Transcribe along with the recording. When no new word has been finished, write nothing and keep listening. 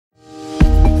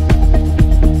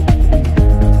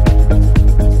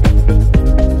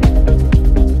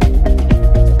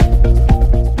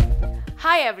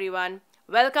everyone.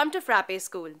 Welcome to Frappe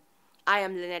School. I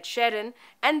am Lynette Sharon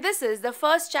and this is the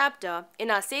first chapter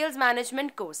in our sales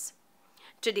management course.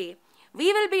 Today,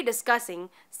 we will be discussing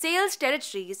sales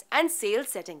territories and sales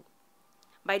setting.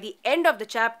 By the end of the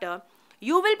chapter,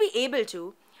 you will be able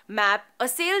to map a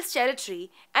sales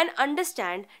territory and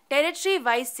understand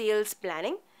territory-wise sales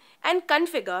planning and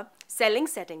configure selling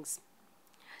settings.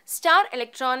 Star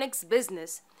Electronics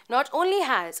business not only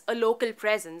has a local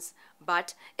presence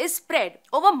but is spread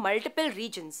over multiple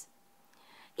regions.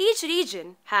 Each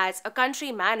region has a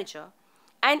country manager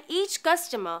and each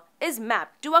customer is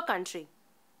mapped to a country.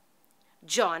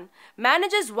 John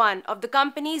manages one of the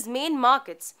company's main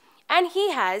markets and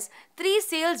he has 3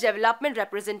 sales development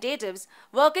representatives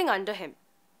working under him.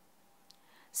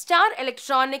 Star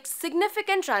Electronics'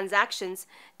 significant transactions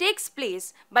takes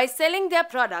place by selling their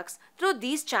products through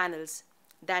these channels,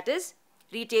 that is,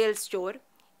 retail store,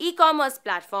 e-commerce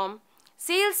platform,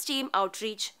 sales team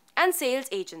outreach, and sales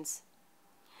agents.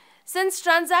 Since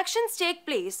transactions take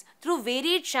place through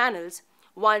varied channels,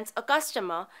 once a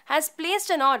customer has placed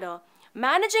an order,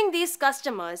 managing these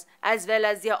customers as well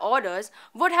as their orders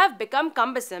would have become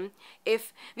cumbersome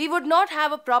if we would not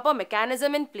have a proper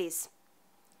mechanism in place.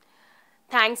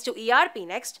 Thanks to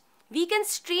ERPNext, we can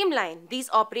streamline these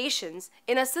operations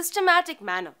in a systematic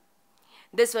manner.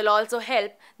 This will also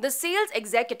help the sales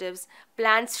executives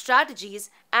plan strategies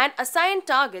and assign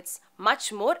targets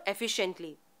much more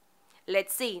efficiently.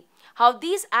 Let's see how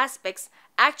these aspects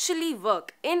actually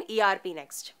work in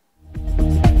ERPNext.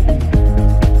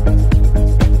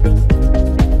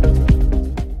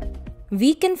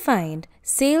 We can find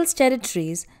sales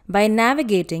territories by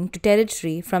navigating to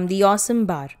territory from the awesome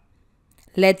bar.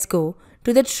 Let's go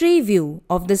to the tree view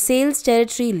of the sales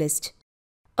territory list.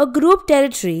 A group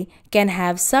territory can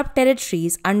have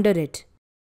sub-territories under it.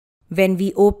 When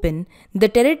we open the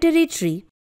territory tree,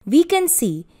 we can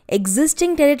see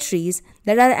existing territories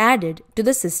that are added to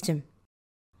the system.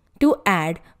 To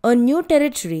add a new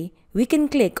territory, we can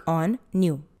click on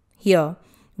New. Here,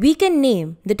 we can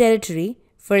name the territory.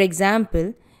 For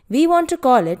example, we want to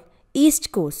call it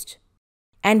East Coast.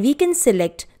 And we can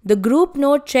select the Group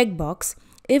Node checkbox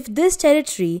if this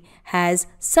territory has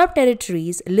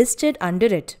sub-territories listed under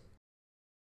it.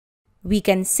 We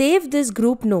can save this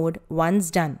group node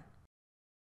once done.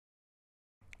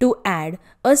 To add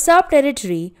a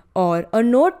sub-territory or a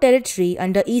node territory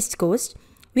under East Coast,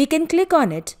 we can click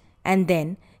on it and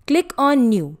then click on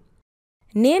New.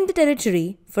 Name the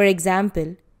territory, for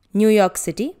example, New York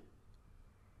City,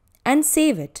 and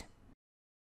save it.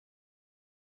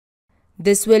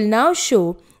 This will now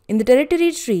show in the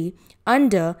territory tree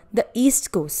under the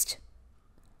East Coast.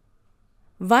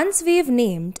 Once we've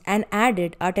named and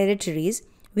added our territories,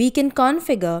 we can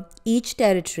configure each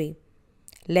territory.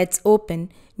 Let's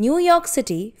open New York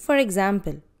City, for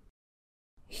example.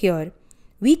 Here,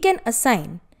 we can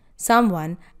assign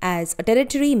someone as a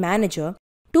territory manager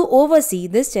to oversee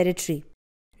this territory.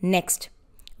 Next,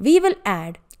 we will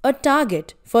add a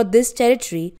target for this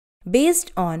territory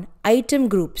based on item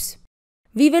groups.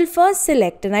 We will first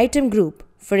select an item group,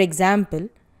 for example,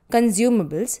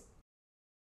 consumables.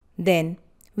 Then,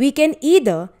 we can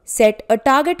either set a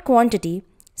target quantity,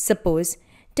 suppose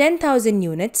 10,000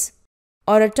 units,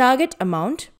 or a target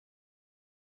amount,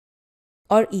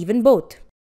 or even both.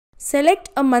 Select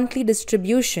a monthly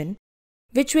distribution,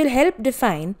 which will help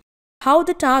define how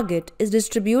the target is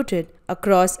distributed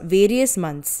across various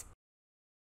months.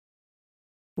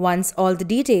 Once all the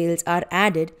details are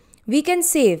added, we can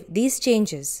save these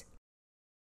changes.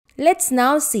 Let's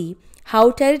now see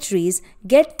how territories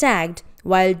get tagged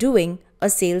while doing a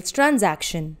sales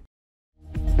transaction.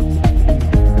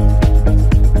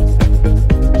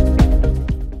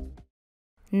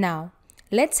 Now,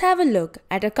 let's have a look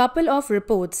at a couple of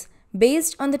reports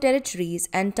based on the territories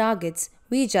and targets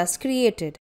we just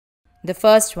created. The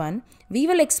first one we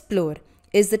will explore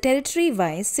is the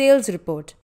territory-wise sales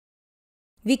report.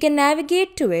 We can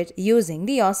navigate to it using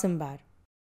the awesome bar.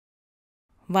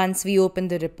 Once we open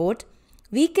the report,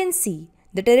 we can see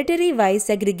the territory-wise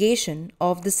segregation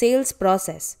of the sales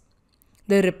process.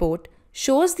 The report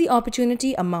shows the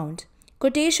opportunity amount,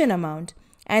 quotation amount,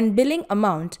 and billing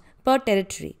amount per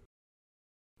territory.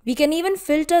 We can even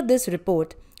filter this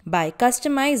report by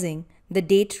customizing the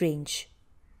date range.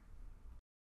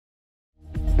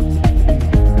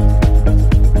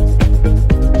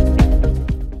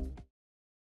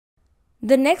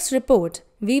 The next report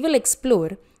we will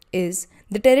explore is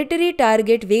the territory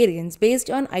target variance based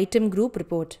on item group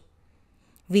report.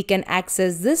 We can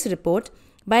access this report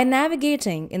by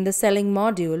navigating in the selling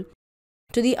module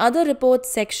to the other reports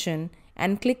section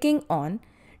and clicking on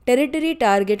territory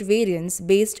target variance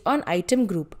based on item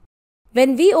group.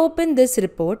 When we open this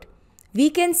report, we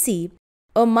can see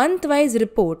a month-wise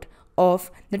report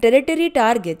of the territory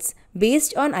targets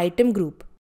based on item group.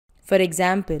 For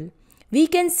example, we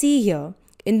can see here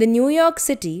in the New York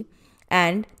City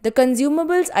and the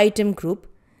consumables item group,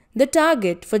 the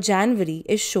target for January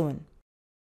is shown.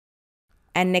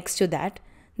 And next to that,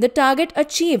 the target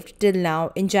achieved till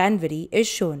now in January is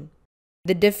shown.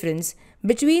 The difference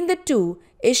between the two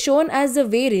is shown as the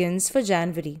variance for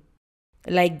January.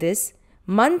 Like this,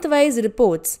 month-wise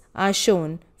reports are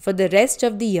shown for the rest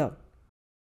of the year.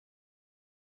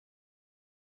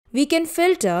 We can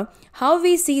filter how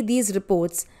we see these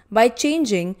reports by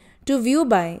changing to View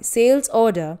by Sales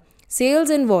Order, Sales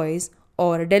Invoice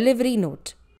or Delivery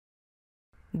Note.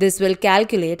 This will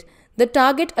calculate the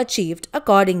target achieved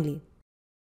accordingly.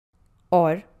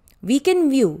 Or we can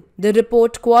view the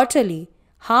report quarterly,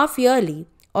 half-yearly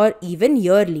or even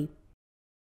yearly.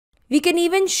 We can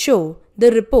even show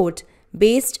the report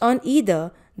based on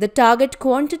either the target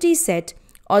quantity set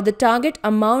or the target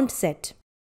amount set.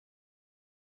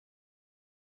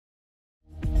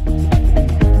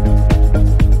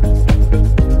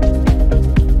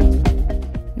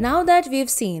 Now that we've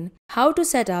seen how to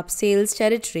set up sales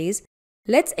territories,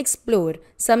 let's explore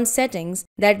some settings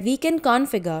that we can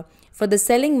configure for the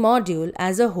selling module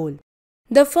as a whole.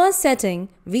 The first setting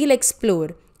we'll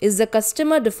explore is the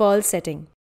customer default setting.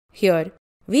 Here,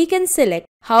 we can select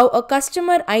how a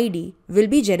customer ID will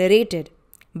be generated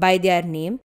by their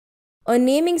name, a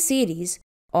naming series,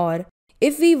 or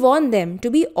if we want them to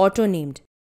be auto-named.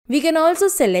 We can also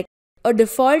select a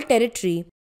default territory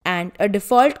and a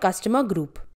default customer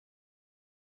group.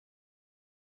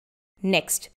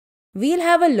 Next, we'll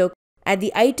have a look at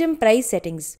the item price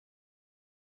settings.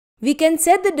 We can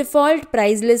set the default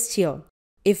price list here.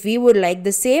 If we would like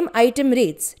the same item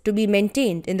rates to be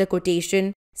maintained in the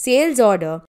quotation, sales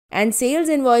order, and sales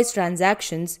invoice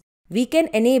transactions, we can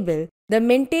enable the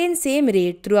Maintain Same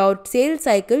Rate Throughout Sales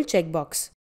Cycle checkbox.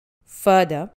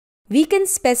 Further, we can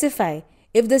specify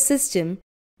if the system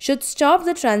should stop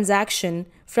the transaction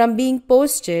from being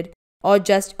posted or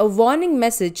just a warning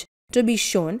message to be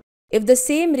shown if the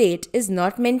same rate is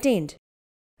not maintained.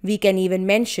 We can even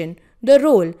mention the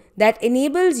role that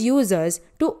enables users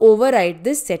to override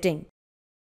this setting.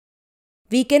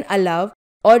 We can allow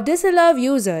or disallow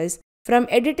users from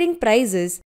editing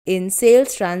prices in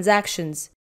sales transactions.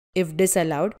 If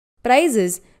disallowed,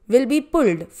 prices will be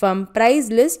pulled from price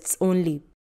lists only.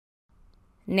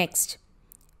 Next,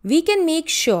 we can make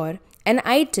sure an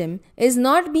item is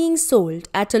not being sold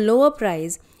at a lower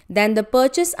price than the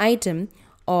purchase item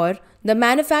or the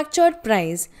manufactured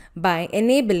price by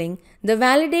enabling the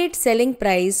Validate Selling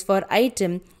Price for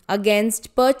Item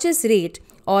against Purchase Rate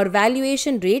or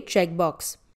Valuation Rate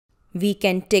checkbox. We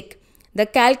can tick the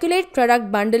Calculate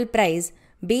Product Bundle Price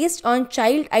based on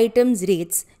Child Items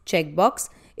Rates checkbox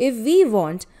if we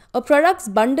want a product's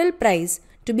bundle price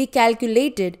to be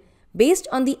calculated based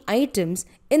on the items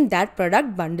in that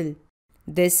product bundle.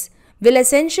 This will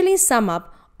essentially sum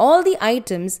up all the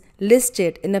items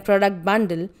listed in a product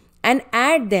bundle and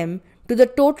add them to the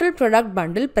total product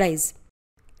bundle price.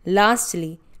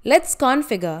 Lastly, let's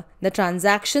configure the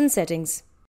transaction settings.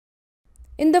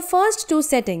 In the first two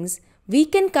settings, we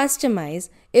can customize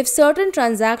if certain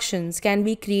transactions can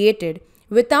be created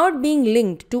without being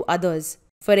linked to others.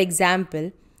 For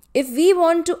example, if we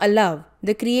want to allow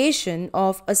the creation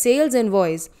of a sales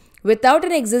invoice without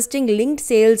an existing linked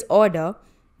sales order,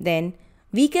 then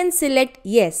we can select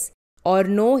yes or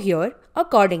no here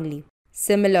accordingly.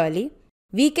 Similarly,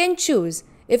 we can choose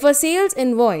if a sales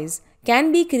invoice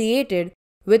can be created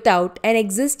without an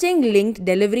existing linked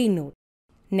delivery note.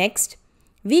 Next,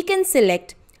 we can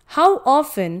select how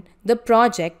often the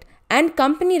project and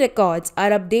company records are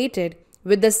updated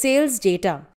with the sales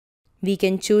data. We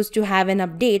can choose to have an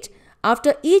update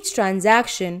after each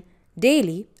transaction,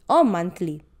 daily or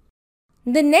monthly.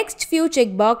 The next few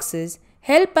checkboxes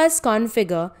help us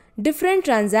configure different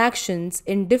transactions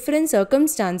in different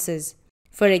circumstances.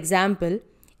 For example,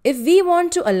 if we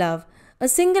want to allow a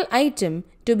single item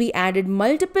to be added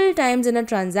multiple times in a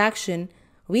transaction,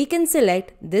 we can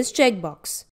select this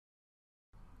checkbox.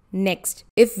 Next,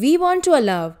 if we want to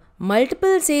allow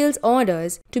multiple sales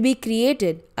orders to be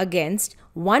created against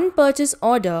one purchase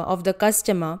order of the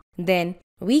customer, then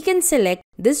we can select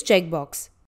this checkbox.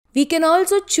 We can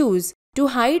also choose to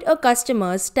hide a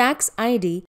customer's tax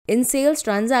ID in sales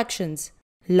transactions.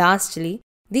 Lastly,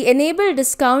 the Enable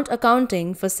Discount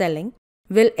Accounting for selling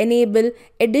will enable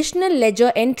additional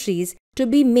ledger entries to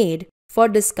be made for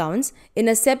discounts in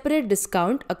a separate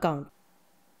discount account.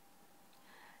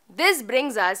 This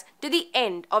brings us to the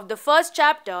end of the first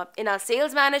chapter in our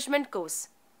sales management course.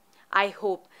 I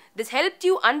hope this helped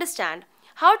you understand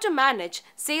how to manage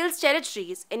sales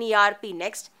territories in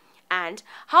ERPNext and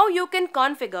how you can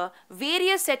configure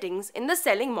various settings in the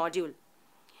selling module.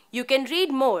 You can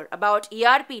read more about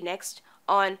ERPNext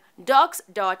on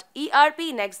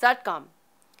docs.erpnext.com.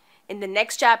 In the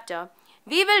next chapter,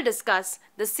 we will discuss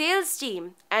the sales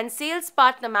team and sales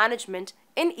partner management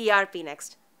in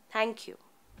ERPNext. Thank you.